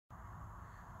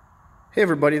Hey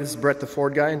everybody, this is Brett the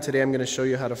Ford guy, and today I'm going to show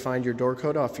you how to find your door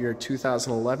code off your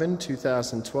 2011,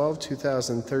 2012,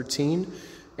 2013,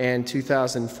 and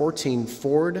 2014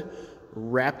 Ford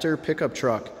Raptor pickup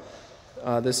truck.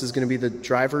 This is going to be the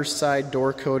driver's side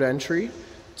door code entry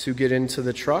to get into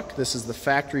the truck. This is the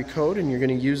factory code, and you're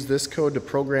going to use this code to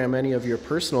program any of your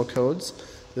personal codes.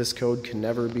 This code can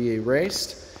never be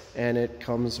erased, and it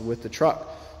comes with the truck.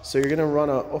 So you're going to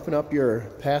open up your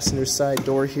passenger side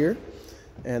door here.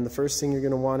 And the first thing you're going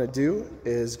to want to do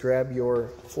is grab your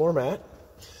floor mat.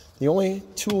 The only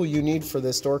tool you need for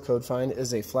this door code find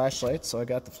is a flashlight. So I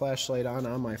got the flashlight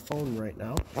on my phone right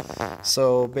now.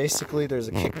 So basically there's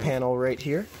a kick panel right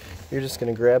here. You're just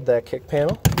going to grab that kick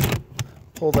panel,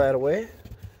 pull that away,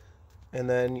 and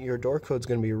then your door code's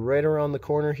going to be right around the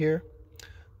corner here.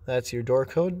 That's your door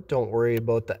code. Don't worry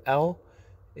about the L.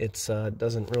 It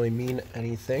doesn't really mean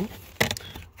anything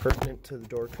pertinent to the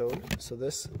door code. So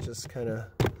this just kind of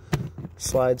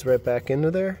slides right back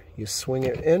into there. You swing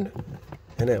it in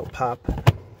and it'll pop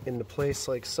into place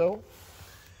like so.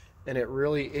 And it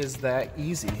really is that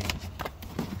easy.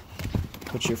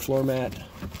 Put your floor mat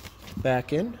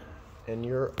back in and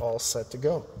you're all set to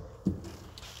go.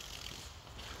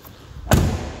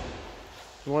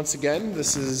 Once again,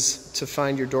 this is to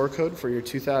find your door code for your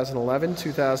 2011,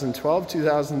 2012,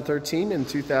 2013, and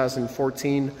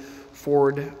 2014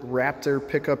 Ford Raptor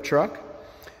pickup truck,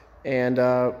 and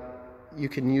you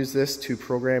can use this to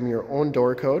program your own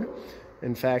door code.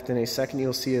 In fact, in a second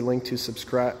you'll see a link to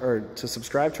subscribe to our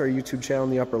YouTube channel in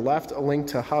the upper left, a link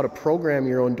to how to program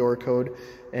your own door code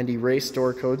and erase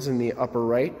door codes in the upper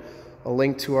right, a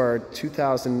link to our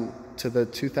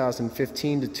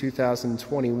 2015 to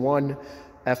 2021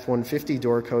 F-150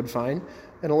 door code find,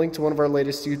 and a link to one of our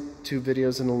latest YouTube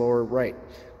videos in the lower right.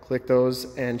 Click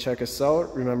those and check us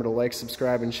out. Remember to like,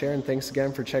 subscribe, and share. And thanks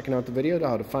again for checking out the video to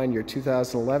how to find your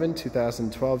 2011,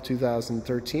 2012,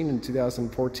 2013, and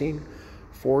 2014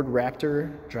 Ford Raptor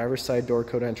driver's side door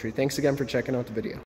code entry. Thanks again for checking out the video.